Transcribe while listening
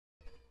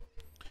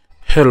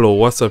Hello,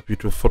 what's up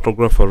YouTube?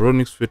 Photographer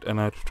ronnixphotography and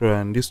our tutorial.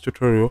 In this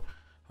tutorial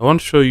I want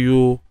to show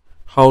you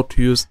how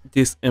to use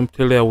this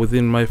empty layer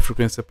within my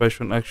frequency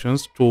separation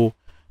actions to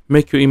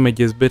make your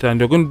images better, and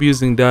you're going to be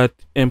using that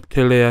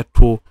empty layer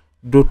to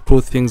do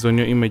two things on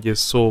your images.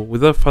 So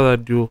without further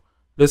ado,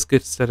 let's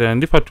get started.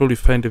 And if at all you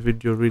find the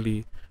video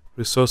really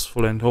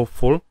resourceful and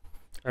helpful,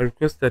 I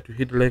request that you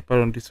hit the like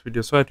button on this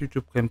video so that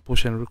YouTube can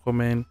push and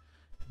recommend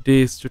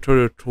this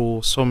tutorial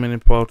to so many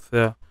people out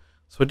there.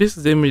 So this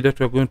is the image that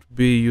we're going to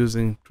be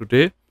using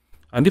today,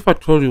 and if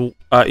at all you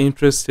are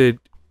interested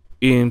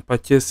in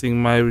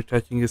purchasing my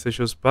retouching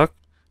essentials pack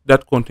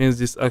that contains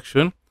this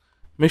action,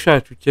 make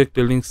sure to check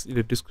the links in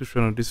the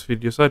description of this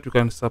video so that you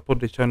can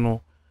support the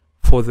channel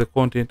for the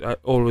content I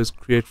always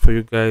create for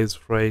you guys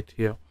right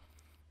here.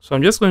 So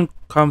I'm just going to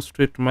come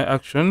straight to my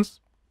actions.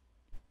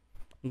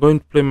 I'm going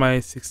to play my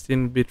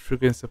 16-bit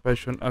frequency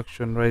separation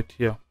action right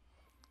here.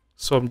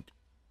 So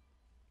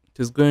it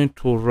is going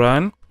to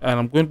run, and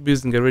I'm going to be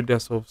using a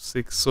radius of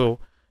 6. So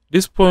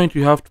this point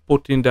you have to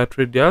put in that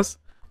radius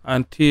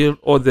until,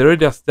 or the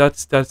radius that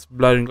starts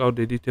blurring out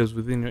the details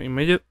within your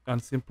image,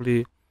 and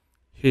simply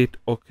hit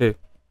OK.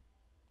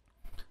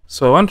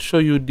 So I want to show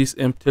you this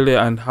empty layer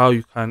and how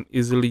you can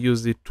easily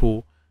use it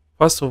to,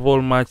 first of all,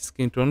 match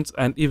skin tones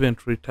and even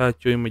to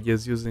retouch your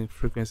images using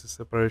frequency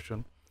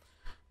separation.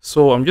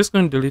 So I'm just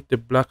going to delete the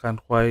black and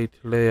white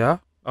layer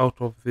out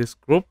of this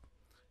group,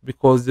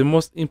 because the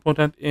most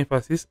important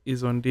emphasis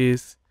is on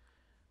this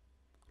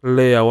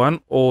layer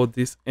 1, or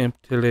this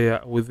empty layer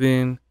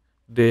within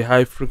the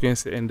high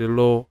frequency and the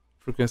low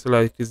frequency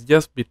layer. It is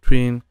just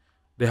between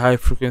the high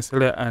frequency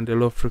layer and the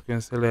low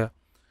frequency layer.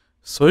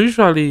 So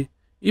usually,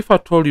 if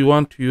at all you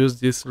want to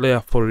use this layer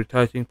for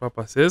retouching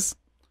purposes,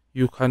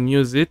 you can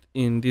use it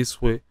in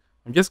this way.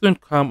 I'm just going to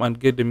come and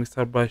get the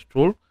mixer brush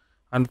tool,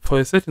 and for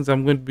the settings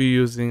I'm going to be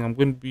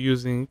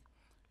using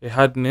a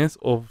hardness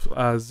of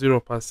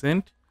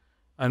 0%,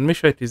 and make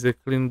sure it is a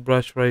clean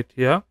brush right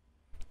here.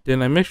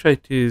 Then I make sure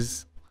it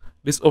is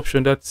this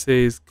option that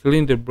says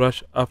clean the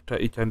brush after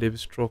each and every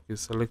stroke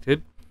is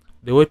selected.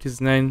 The weight is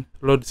 9,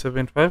 load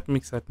 75,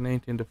 mix at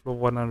 90, and the flow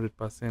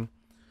 100%.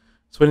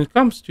 So when it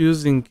comes to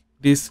using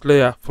this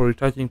layer for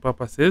retouching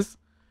purposes,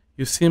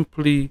 you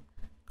simply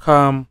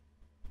come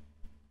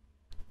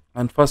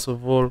and first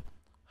of all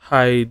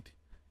hide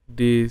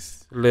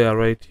this layer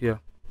right here.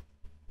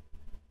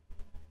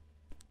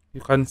 You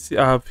can see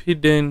I have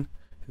hidden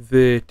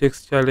the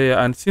texture layer,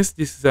 and since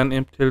this is an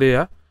empty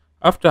layer,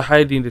 after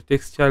hiding the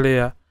texture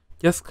layer,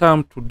 just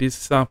come to this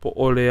sample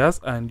all layers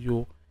and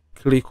you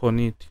click on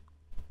it.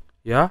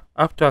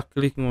 After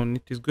clicking on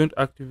it, it's going to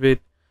activate,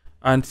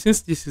 and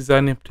since this is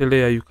an empty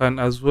layer, you can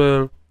as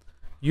well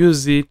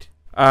use it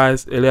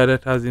as a layer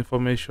that has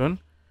information,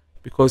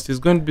 because it's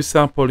going to be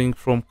sampling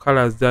from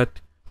colors that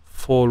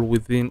fall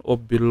within or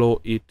below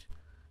it,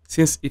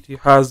 since it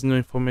has no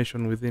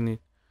information within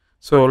it.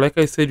 So like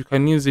I said, you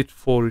can use it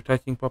for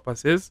retouching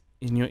purposes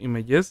in your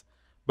images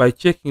by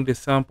checking the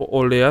sample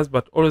all layers,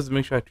 but always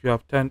make sure that you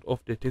have turned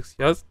off the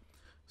textures.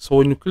 So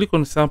when you click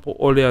on sample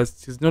all layers,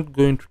 it is not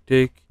going to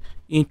take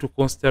into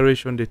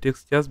consideration the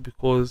textures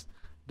because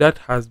that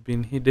has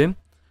been hidden.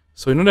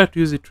 So in order to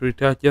use it to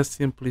retouch, just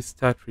simply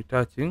start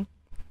retouching,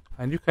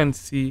 and you can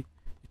see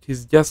it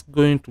is just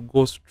going to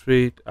go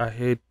straight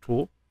ahead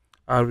to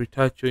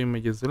retouch your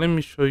images. So let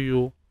me show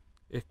you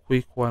a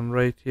quick one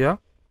right here,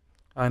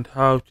 and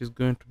how it is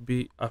going to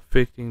be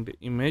affecting the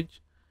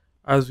image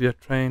as we are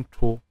trying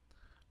to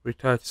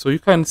retouch. So you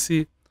can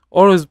see,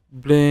 always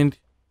blend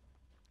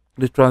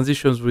the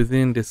transitions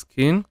within the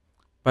skin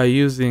by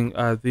using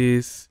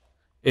this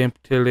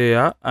empty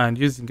layer and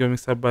using your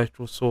mixer brush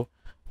tool. So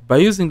by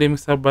using the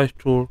mixer brush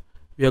tool,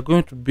 we are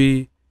going to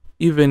be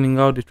evening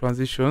out the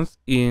transitions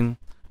in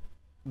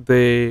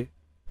the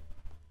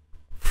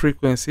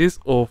frequencies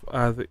of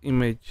the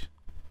image.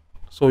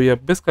 So we are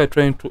basically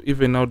trying to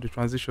even out the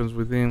transitions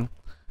within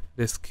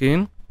the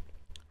skin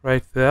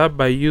right there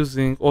by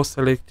using or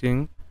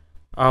selecting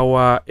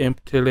our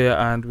empty layer,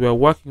 and we are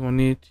working on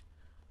it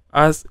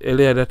as a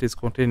layer that is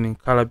containing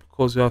color,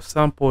 because we have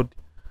sampled,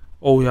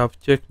 or we have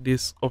checked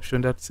this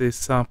option that says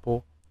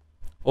sample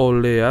all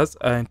layers,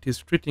 and it is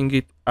treating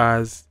it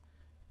as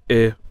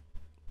a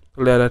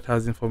layer that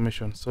has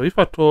information. So if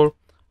at all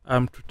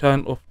I'm to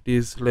turn off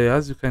these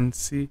layers, you can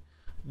see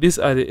these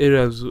are the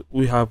areas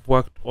we have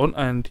worked on,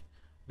 and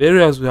the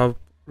areas we have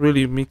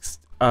really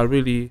mixed are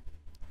really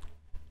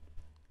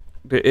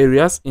the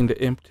areas in the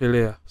empty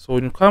layer. So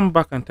when you come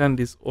back and turn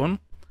this on,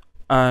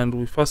 and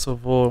we first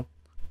of all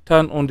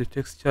turn on the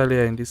texture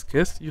layer, in this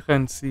case you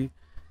can see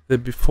the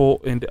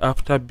before and the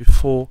after,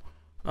 before,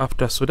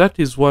 after. So that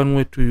is one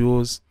way to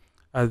use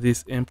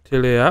this empty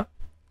layer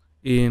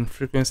in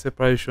frequency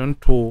separation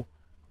to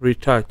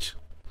retouch.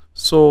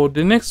 So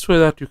the next way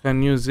that you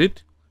can use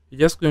it,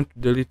 you're just going to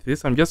delete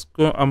this. I'm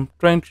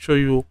trying to show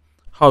you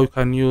how you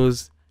can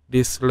use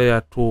this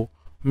layer to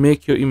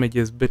make your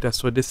images better.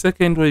 So the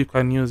second way you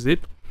can use it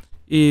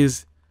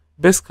is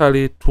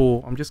basically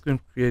to, I'm just going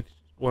to create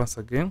it once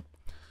again.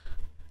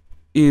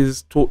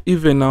 is to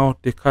even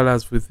out the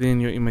colors within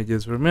your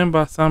images.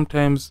 Remember,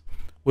 sometimes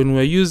when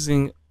we're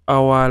using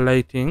our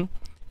lighting,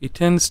 it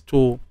tends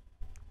to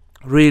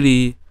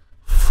really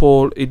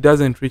fall, it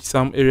doesn't reach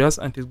some areas,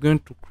 and it's going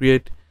to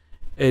create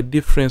a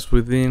difference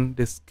within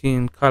the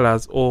skin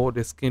colors or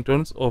the skin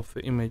tones of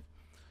the image.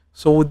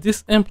 So with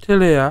this empty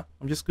layer,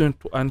 I'm just going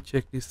to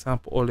uncheck these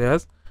sample all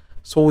layers.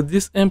 So with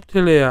this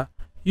empty layer,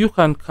 you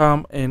can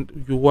come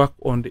and you work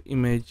on the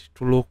image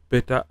to look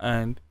better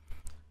and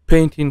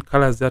paint in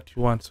colors that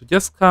you want. So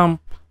just come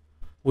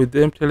with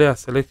the empty layer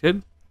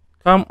selected,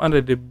 come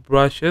under the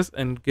brushes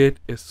and get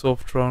a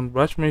soft round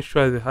brush. Make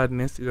sure the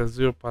hardness is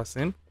at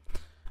 0%.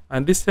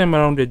 And this time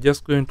around, we're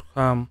just going to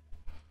come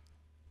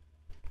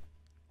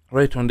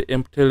right on the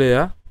empty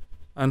layer,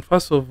 and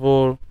first of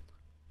all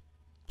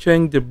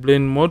change the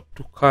blend mode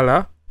to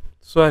color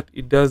so that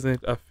it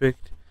doesn't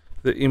affect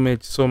the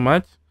image so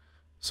much.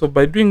 So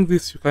by doing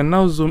this, you can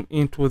now zoom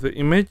into the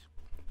image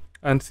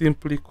and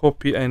simply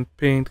copy and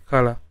paint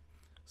color.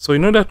 So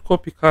in order to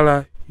copy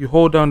color, you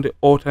hold down the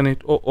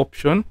alternate or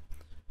option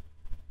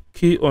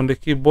key on the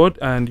keyboard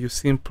and you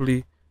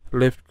simply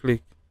left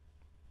click,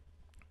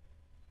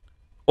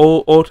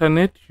 or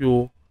alternate,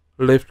 you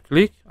left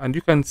click, and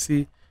you can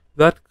see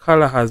that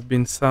color has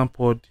been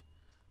sampled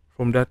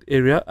from that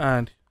area.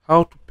 And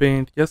how to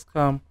paint, just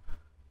come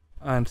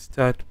and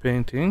start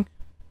painting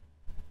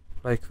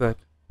like that.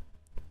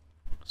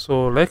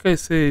 So like I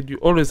said, you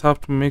always have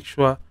to make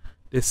sure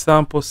the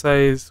sample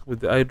size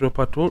with the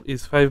eyedropper tool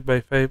is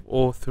 5x5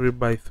 or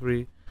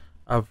 3x3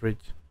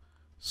 average.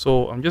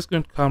 So I'm just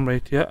going to come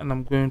right here and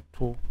I'm going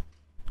to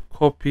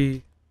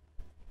copy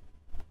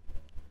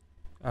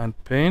and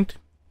paint.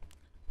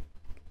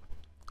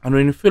 And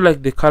when you feel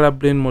like the color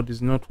blend mode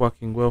is not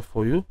working well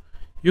for you,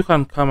 you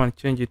can come and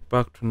change it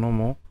back to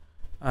normal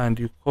and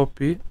you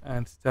copy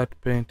and start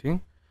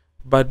painting.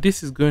 But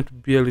this is going to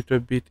be a little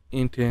bit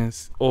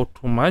intense or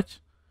too much.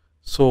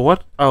 So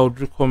what I would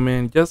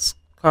recommend, just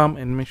come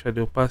and make sure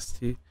the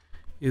opacity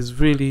is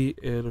really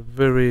a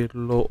very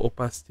low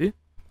opacity.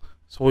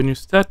 So when you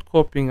start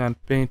copying and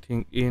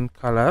painting in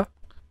color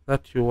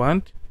that you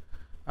want,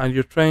 and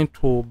you're trying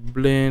to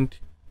blend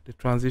the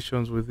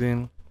transitions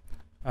within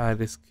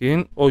the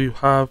skin, or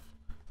you're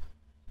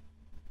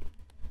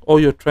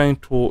trying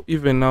to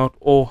even out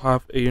or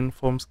have a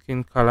uniform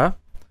skin color,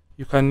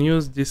 you can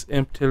use this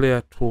empty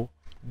layer to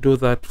do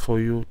that for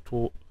you,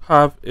 to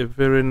have a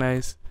very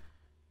nice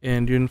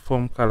and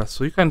uniform color.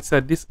 So you can see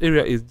that this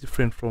area is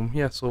different from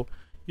here, so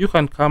you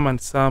can come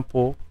and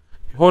sample,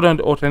 you hold on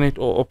the alternate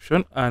or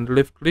option and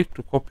left click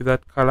to copy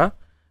that color,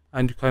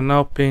 and you can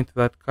now paint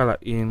that color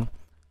in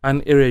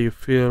an area you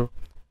feel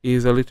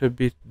is a little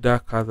bit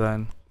darker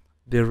than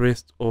the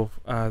rest of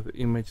the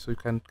image. So you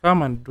can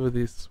come and do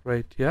this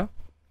right here,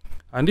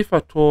 and if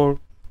at all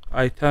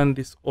I turn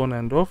this on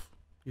and off,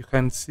 you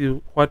can see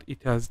what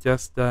it has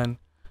just done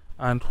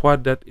and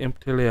what that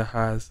empty layer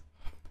has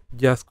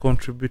just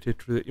contributed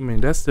to the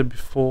image. That's the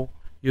before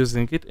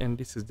using it, and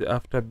this is the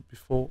after,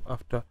 before,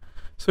 after.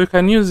 So you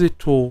can use it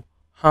to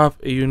have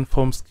a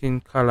uniform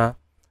skin color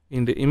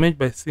in the image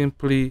by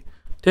simply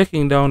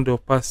taking down the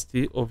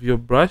opacity of your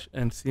brush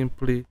and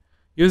simply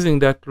using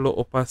that low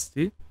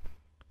opacity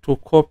to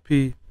copy.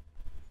 You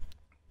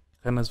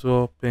can as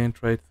well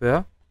paint right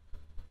there.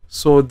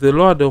 So the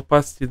lower the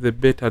opacity, the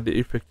better the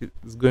effect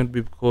is going to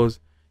be, because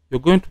you're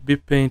going to be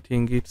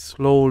painting it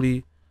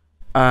slowly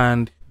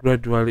and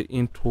gradually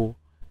into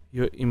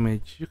your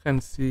image. You can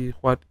see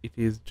what it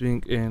is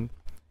doing and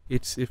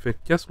its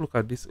effect. Just look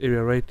at this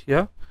area right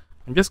here.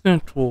 I'm just going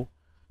to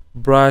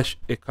brush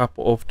a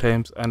couple of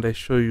times and I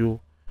show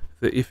you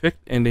the effect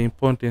and the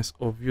importance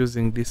of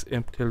using this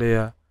empty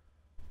layer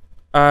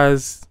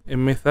as a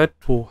method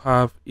to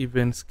have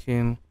even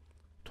skin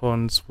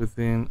tones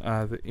within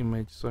the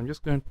image. So I'm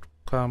just going to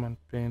come and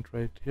paint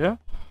right here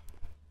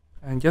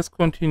and just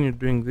continue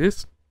doing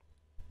this,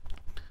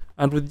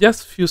 and with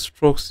just few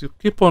strokes you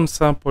keep on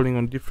sampling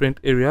on different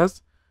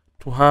areas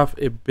to have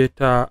a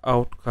better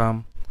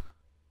outcome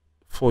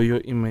for your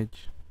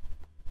image.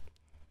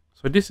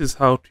 So this is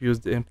how to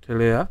use the empty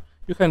layer.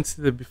 You can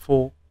see the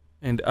before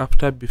and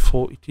after.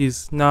 Before, it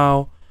is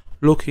now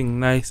looking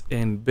nice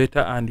and better,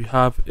 and you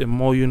have a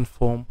more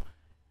uniform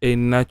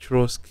and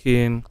natural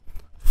skin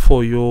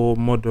for your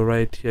model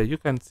right here. You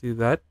can see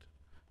that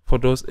for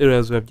those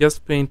areas we have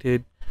just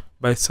painted,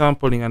 by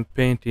sampling and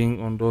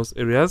painting on those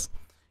areas,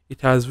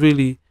 it has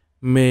really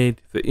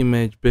made the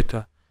image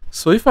better.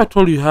 So if at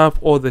all you have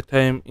all the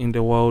time in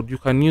the world, you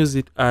can use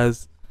it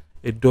as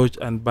a dodge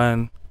and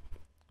burn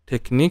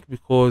technique,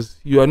 because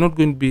you are not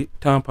going to be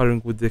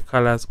tampering with the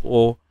colors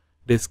or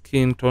the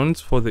skin tones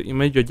for the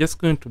image. You're just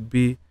going to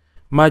be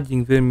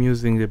merging them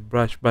using the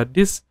brush. But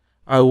this,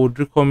 I would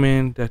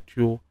recommend that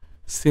you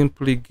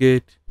simply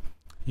get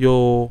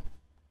your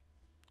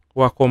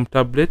Wacom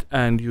tablet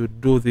and you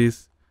do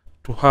this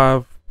to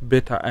have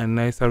better and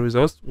nicer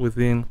results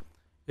within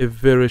a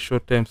very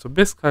short time. So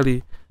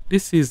basically,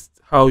 this is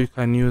how you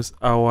can use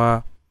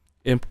our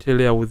empty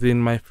layer within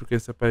my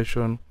frequency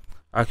separation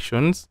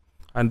actions.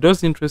 And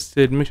those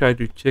interested, make sure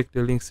you check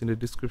the links in the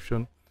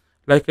description.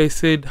 Like I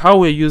said, how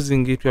we're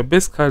using it, we're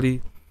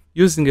basically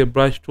using a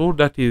brush tool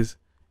that is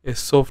a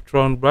soft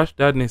round brush,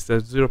 darkness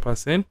at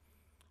 0%,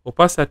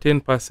 opacity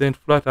 10%,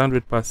 flat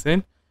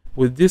 100%.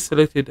 With this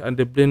selected and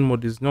the blend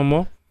mode is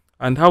normal.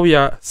 And how we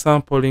are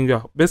sampling, we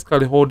are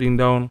basically holding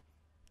down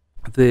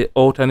the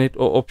alternate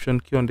or option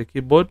key on the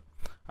keyboard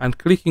and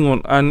clicking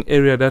on an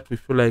area that we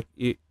feel like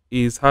it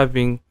is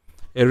having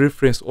a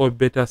reference or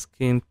better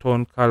skin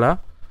tone color,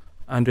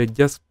 and we're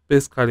just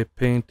basically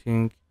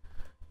painting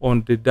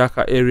on the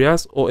darker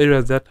areas or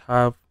areas that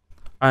have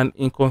an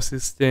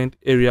inconsistent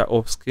area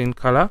of skin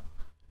color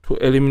to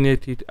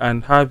eliminate it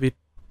and have it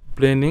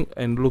blending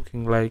and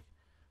looking like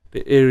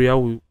the area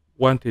we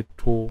wanted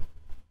to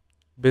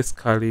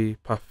basically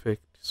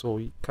perfect. So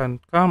you can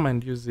come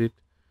and use it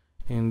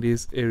in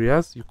these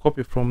areas. You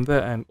copy from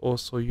there and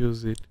also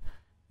use it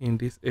in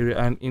this area,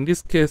 and in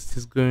this case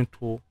it's going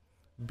to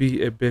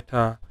be a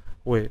better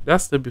way.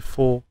 That's the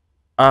before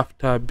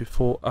after.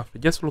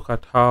 Just look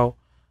at how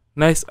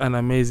nice and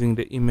amazing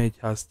the image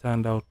has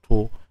turned out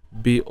to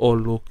be or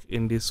look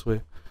in this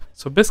way.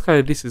 So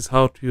basically this is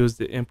how to use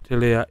the empty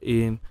layer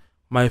in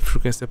my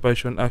frequency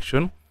separation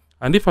action.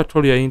 And if at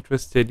all you are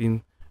interested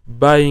in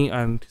buying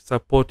and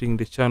supporting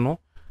the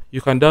channel,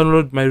 you can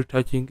download my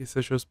retouching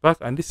essentials pack,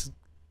 and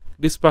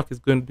this pack is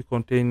going to be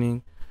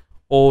containing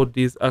all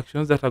these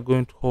actions that are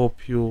going to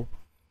help you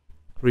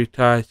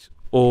retouch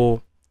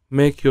or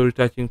make your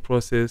retouching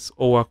process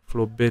or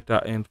workflow better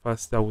and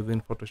faster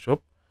within Photoshop.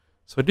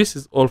 So this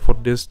is all for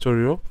today's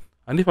tutorial,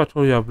 and if at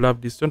all you have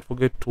loved this, don't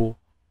forget to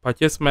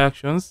purchase my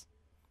actions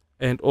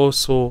and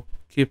also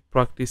keep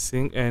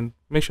practicing, and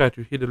make sure that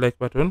you hit the like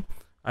button.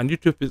 And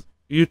YouTube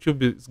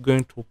is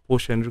going to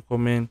push and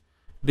recommend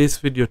this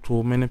video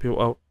to many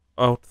people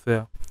out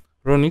there.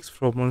 Ronnix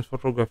from Ronnix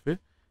Photography.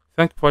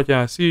 Thank you for watching.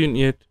 I'll see you in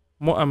yet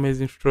more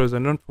amazing tutorials,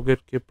 and don't forget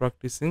to keep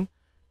practicing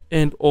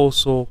and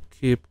also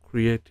keep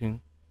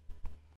creating.